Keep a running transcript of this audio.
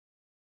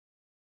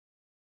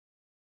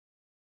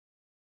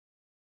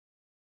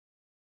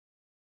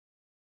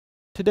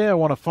Today I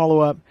want to follow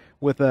up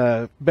with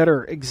a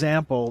better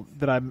example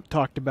that I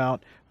talked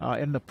about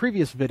in the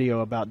previous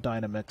video about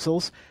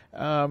Dynamixels.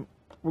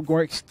 We're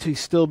going to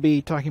still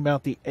be talking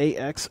about the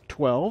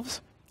AX-12s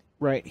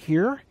right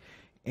here,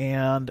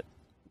 and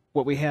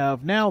what we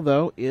have now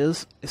though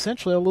is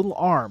essentially a little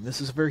arm. This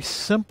is a very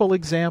simple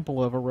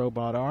example of a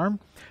robot arm,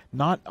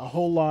 not a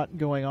whole lot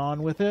going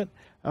on with it,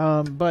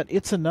 but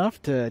it's enough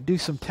to do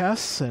some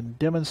tests and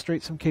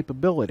demonstrate some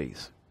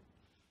capabilities.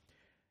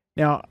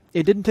 Now,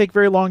 it didn't take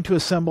very long to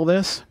assemble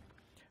this.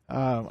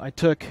 I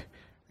took,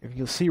 if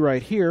you'll see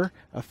right here,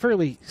 a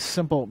fairly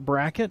simple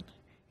bracket,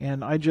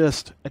 and I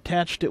just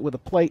attached it with a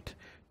plate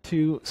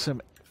to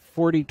some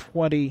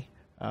 40-20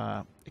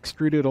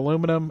 extruded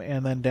aluminum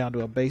and then down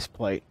to a base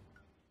plate.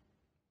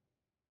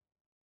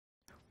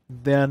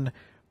 Then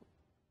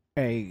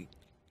an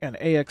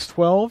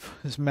AX-12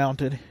 is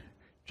mounted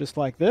just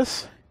like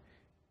this,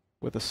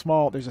 with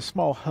there's a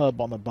small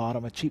hub on the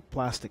bottom, a cheap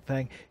plastic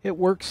thing. It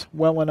works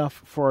well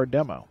enough for our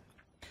demo.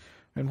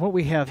 And what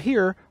we have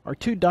here are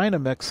two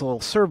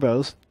Dynamixel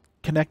servos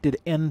connected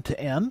end to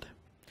end.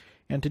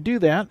 And to do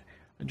that,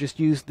 I just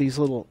used these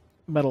little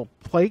metal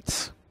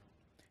plates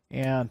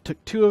and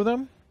took two of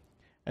them,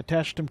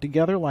 attached them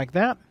together like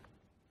that,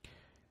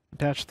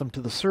 attached them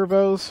to the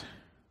servos.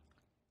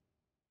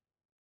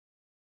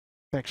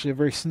 It's actually a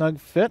very snug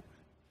fit,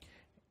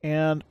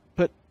 and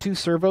put two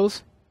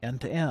servos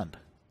end to end.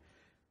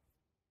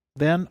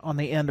 Then on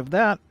the end of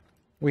that,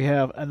 we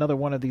have another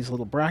one of these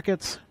little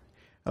brackets,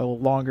 a little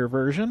longer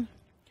version,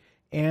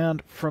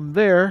 and from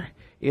there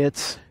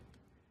it's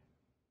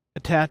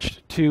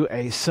attached to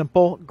a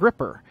simple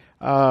gripper.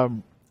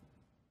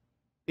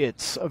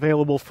 It's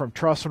available from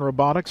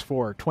Robotics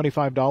for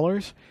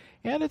 $25,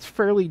 and it's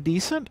fairly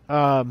decent.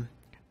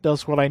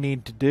 Does what I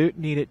need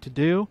it to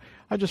do.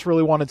 I just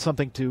really wanted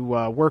something to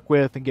work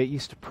with and get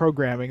used to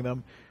programming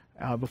them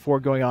before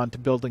going on to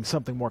building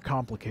something more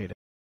complicated.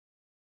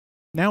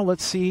 Now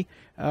let's see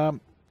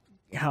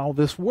how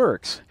this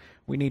works.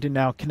 We need to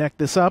now connect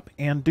this up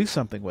and do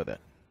something with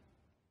it.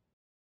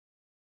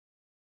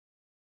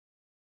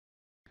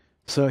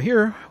 So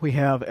here we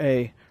have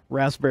a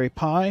Raspberry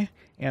Pi,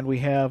 and we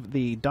have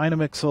the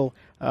Dynamixel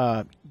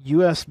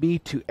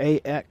USB to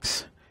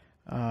AX-2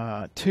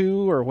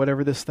 or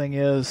whatever this thing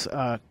is,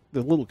 the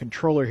little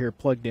controller here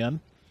plugged in,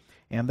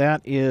 and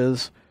that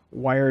is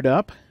wired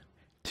up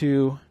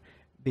to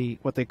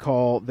what they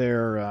call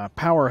their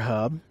power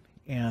hub.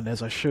 And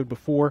as I showed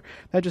before,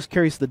 that just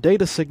carries the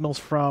data signals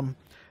from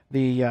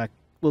the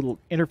little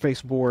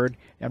interface board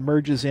and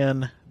merges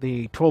in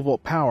the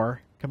 12-volt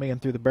power coming in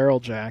through the barrel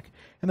jack,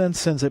 and then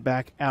sends it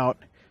back out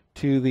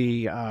to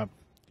the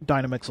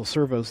Dynamixel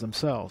servos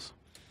themselves.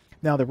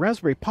 Now the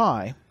Raspberry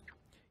Pi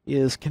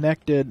is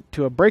connected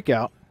to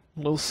a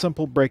little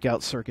simple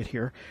breakout circuit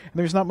here, and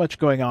there's not much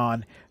going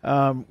on.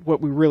 What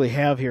we really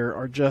have here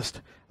are just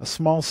a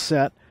small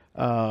set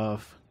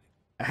of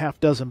a half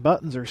dozen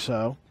buttons or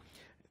so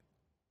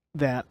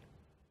that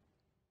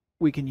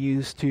we can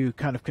use to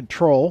kind of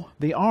control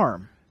the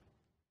arm.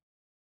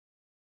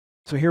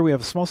 So here we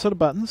have a small set of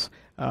buttons.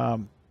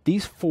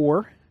 These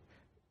four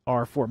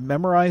are for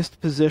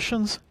memorized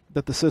positions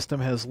that the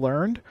system has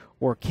learned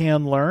or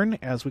can learn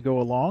as we go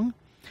along.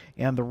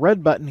 And the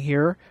red button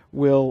here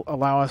will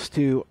allow us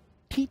to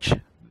teach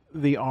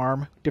the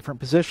arm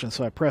different positions.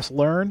 So I press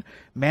learn,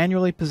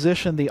 manually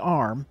position the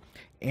arm,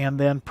 and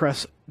then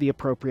press the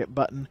appropriate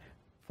button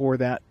for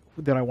that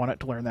I want it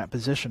to learn that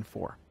position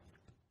for.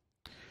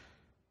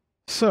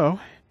 So,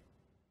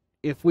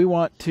 if we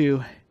want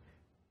to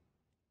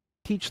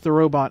teach the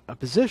robot a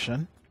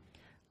position,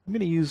 I'm going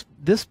to use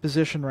this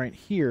position right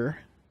here.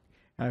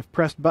 I've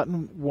pressed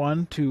button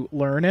 1 to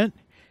learn it,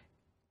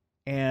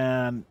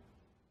 and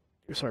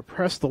so I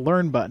press the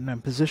learn button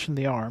and position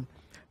the arm,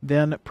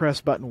 then press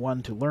button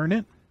 1 to learn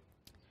it.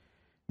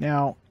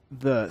 Now,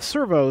 the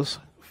servos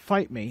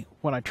fight me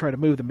when I try to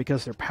move them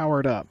because they're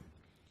powered up.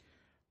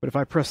 But if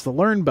I press the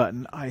learn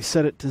button, I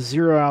set it to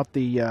zero out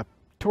the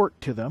torque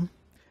to them.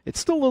 It's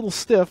still a little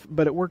stiff,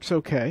 but it works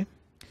okay.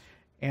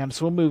 And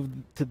so we'll move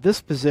to this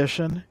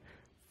position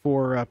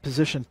for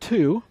position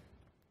 2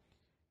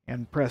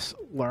 and press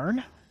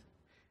learn.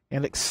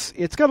 And it's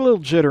got a little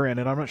jitter in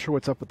it. I'm not sure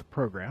what's up with the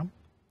program.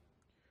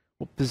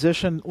 We'll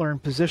learn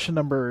position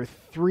number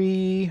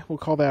 3. We'll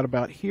call that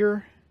about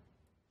here.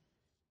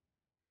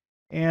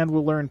 And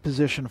we'll learn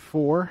position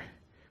 4.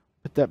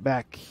 Put that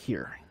back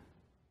here.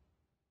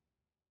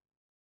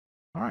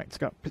 All right, it's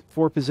got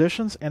 4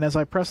 positions. And as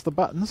I press the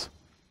buttons,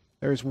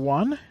 there's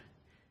 1.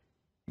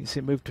 You see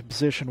it move to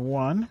position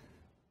 1.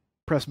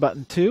 Press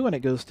button 2 and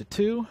it goes to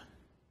 2.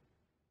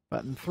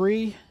 Button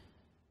 3.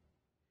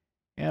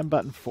 And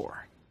button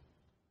 4.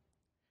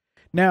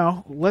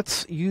 Now,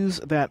 let's use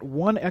that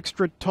one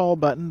extra tall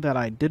button that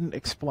I didn't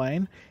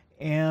explain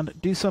and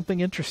do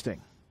something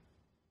interesting.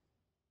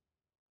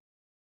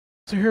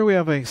 So here we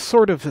have a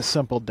sort of a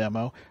simple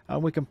demo.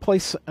 We can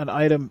place an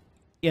item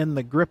in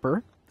the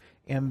gripper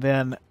and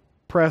then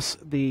press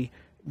the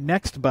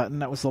next button.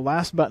 That was the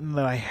last button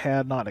that I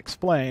had not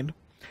explained.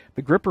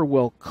 The gripper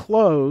will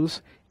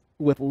close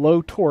with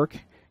low torque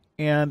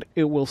and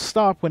it will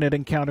stop when it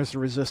encounters the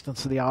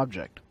resistance of the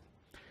object.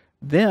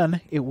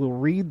 Then it will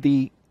read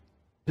the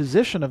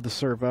position of the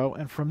servo,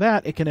 and from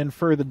that it can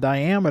infer the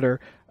diameter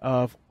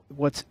of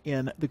what's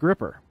in the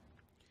gripper.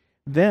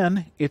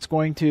 Then it's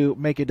going to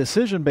make a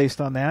decision based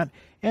on that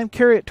and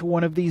carry it to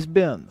one of these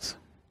bins.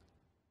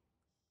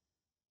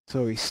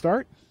 So we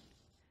start.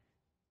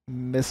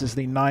 This is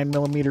the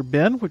 9mm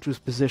bin, which was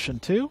position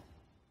 2.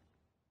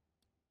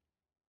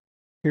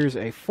 Here's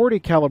a 40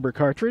 caliber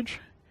cartridge,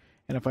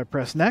 and if I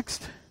press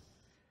next,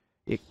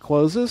 it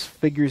closes,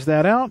 figures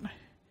that out,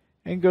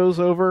 and goes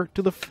over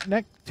to the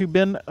to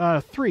bin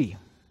 3,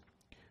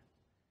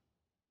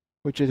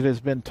 which it has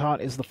been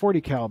taught is the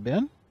 40 cal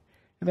bin.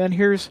 And then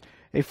here's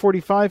a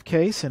 45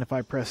 case, and if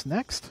I press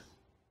next,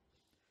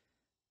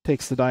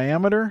 takes the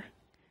diameter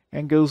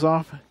and goes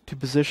off to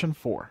position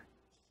 4.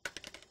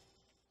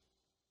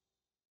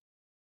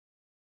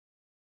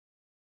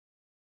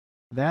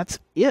 That's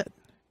it.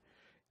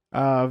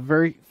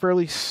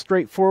 Fairly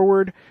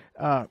straightforward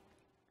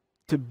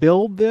to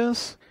build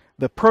this.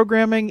 The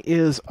programming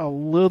is a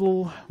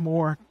little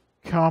more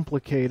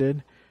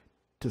complicated,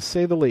 to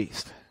say the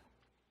least.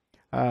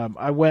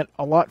 I went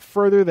a lot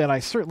further than I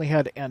certainly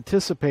had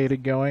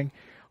anticipated going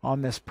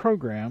on this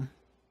program.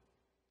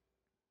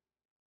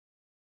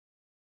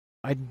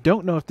 I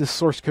don't know if this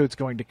source code is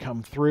going to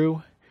come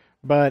through,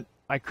 but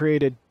I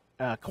created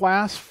a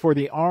class for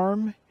the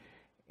ARM,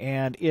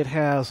 and it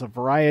has a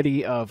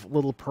variety of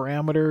little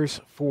parameters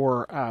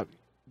for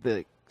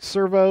the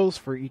servos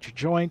for each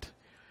joint,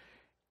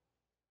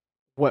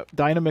 what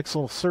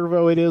Dynamixel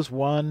servo it is,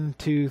 1,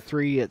 2,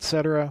 3,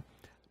 etc.,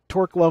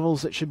 torque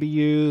levels that should be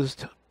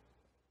used,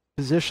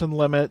 position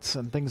limits,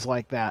 and things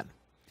like that.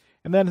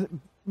 And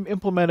then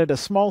implemented a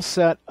small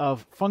set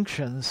of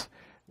functions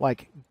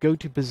like go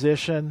to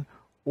position,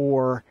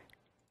 or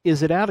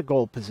is it at a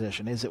goal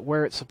position? Is it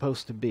where it's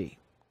supposed to be?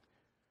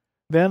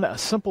 Then a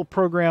simple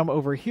program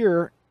over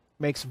here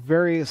makes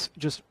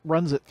just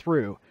runs it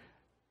through.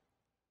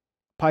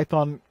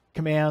 Python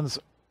commands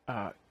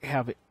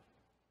accept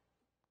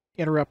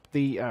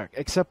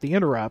the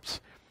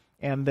interrupts,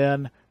 and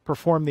then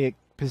perform the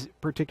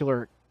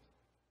particular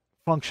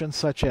functions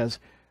such as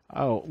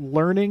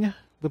learning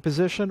the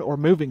position or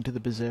moving to the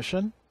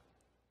position.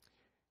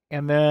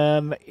 And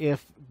then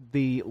if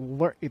the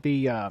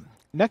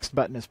next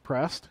button is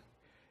pressed,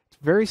 it's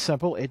very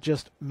simple. It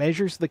just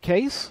measures the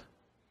case,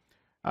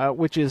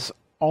 which is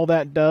all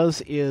that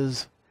does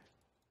is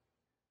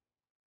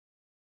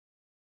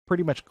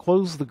pretty much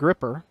close the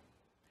gripper,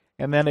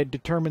 and then it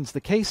determines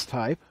the case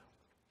type.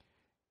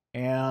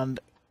 And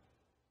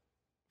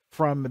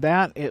from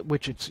that,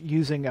 which it's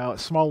using a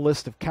small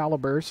list of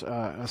calibers,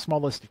 a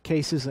small list of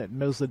cases that it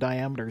knows the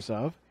diameters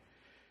of,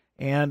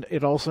 and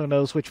it also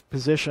knows which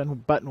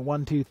position, button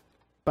 1, 2,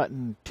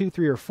 button 2,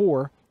 3, or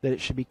 4, that it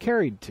should be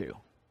carried to.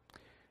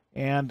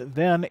 And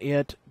then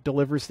it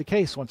delivers the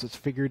case once it's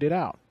figured it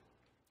out.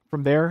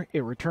 From there,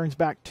 it returns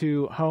back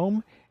to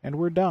home, and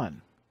we're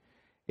done.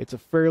 It's a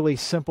fairly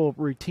simple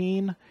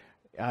routine,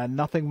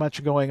 nothing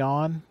much going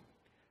on.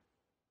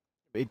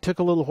 It took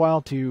a little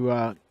while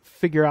to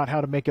figure out how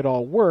to make it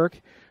all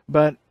work,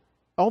 but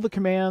all the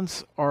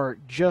commands are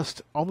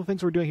just, all the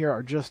things we're doing here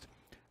are just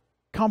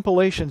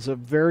compilations of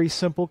very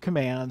simple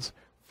commands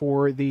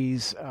for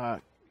these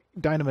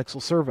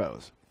Dynamixel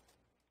servos.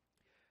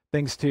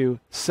 Things to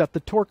set the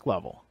torque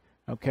level,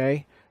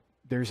 okay?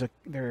 There's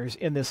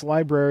in this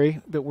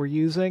library that we're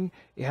using,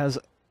 it has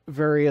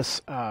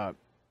various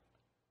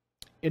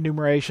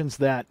enumerations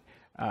that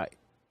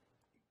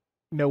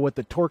know what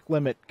the torque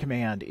limit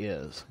command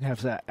is. It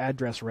has that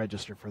address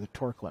register for the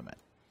torque limit.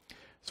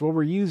 So what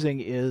we're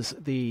using is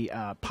the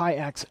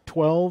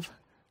AX-12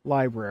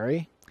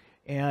 library,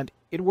 and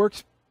it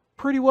works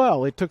pretty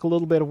well. It took a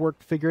little bit of work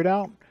to figure it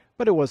out,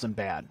 but it wasn't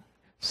bad.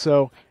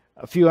 So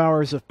a few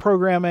hours of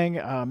programming,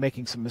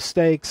 making some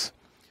mistakes.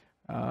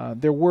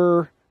 There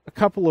were a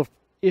couple of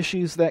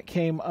issues that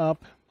came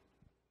up.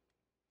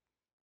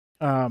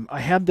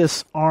 I had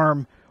this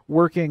ARM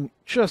working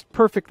just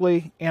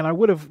perfectly, and I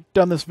would have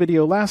done this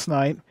video last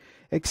night,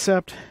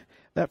 except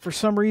that for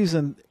some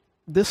reason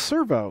this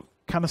servo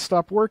kind of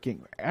stopped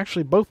working.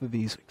 Actually, both of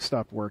these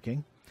stopped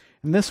working,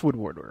 and this would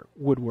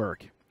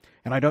work,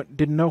 and I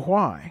didn't know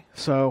why.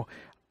 So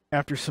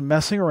after some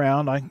messing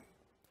around, I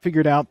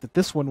figured out that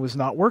this one was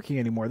not working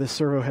anymore. This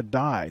servo had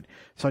died.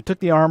 So I took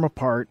the ARM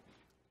apart,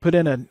 put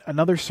in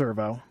another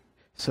servo.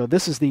 So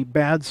this is the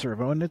bad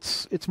servo, and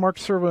it's marked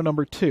servo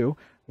number 2,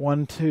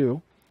 1,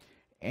 2.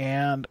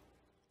 And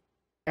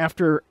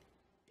after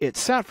it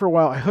sat for a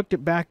while, I hooked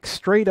it back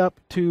straight up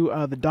to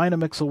the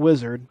Dynamixel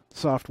Wizard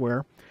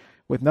software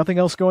with nothing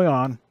else going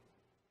on.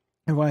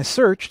 And when I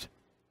searched,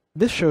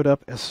 this showed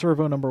up as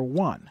servo number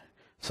 1.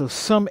 So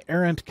some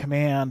errant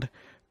command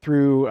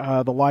through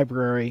the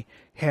library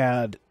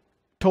had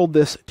told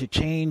this to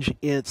change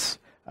its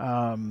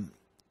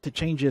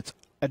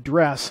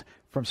address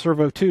from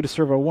servo 2 to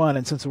servo 1,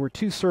 and since there were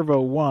 2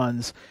 servo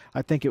 1s,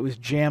 I think it was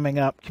jamming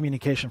up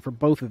communication for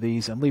both of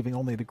these and leaving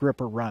only the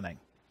gripper running.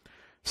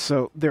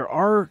 So there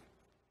are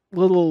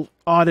little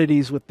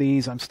oddities with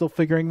these. I'm still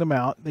figuring them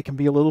out. They can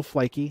be a little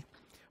flaky.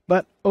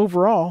 But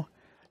overall,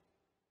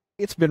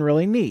 it's been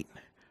really neat.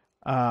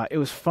 It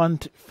was fun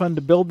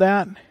to build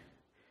that,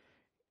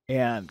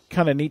 and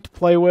kind of neat to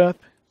play with.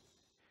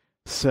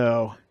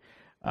 So,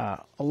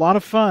 a lot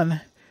of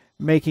fun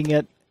making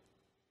it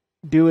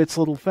do its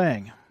little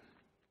thing.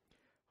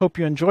 Hope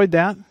you enjoyed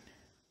that.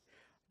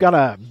 Got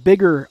a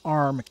bigger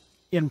arm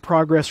in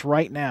progress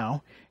right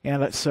now,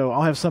 and so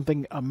I'll have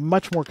a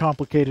much more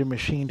complicated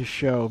machine to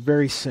show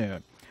very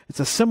soon. It's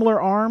a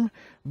similar arm,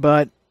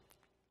 but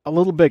a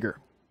little bigger.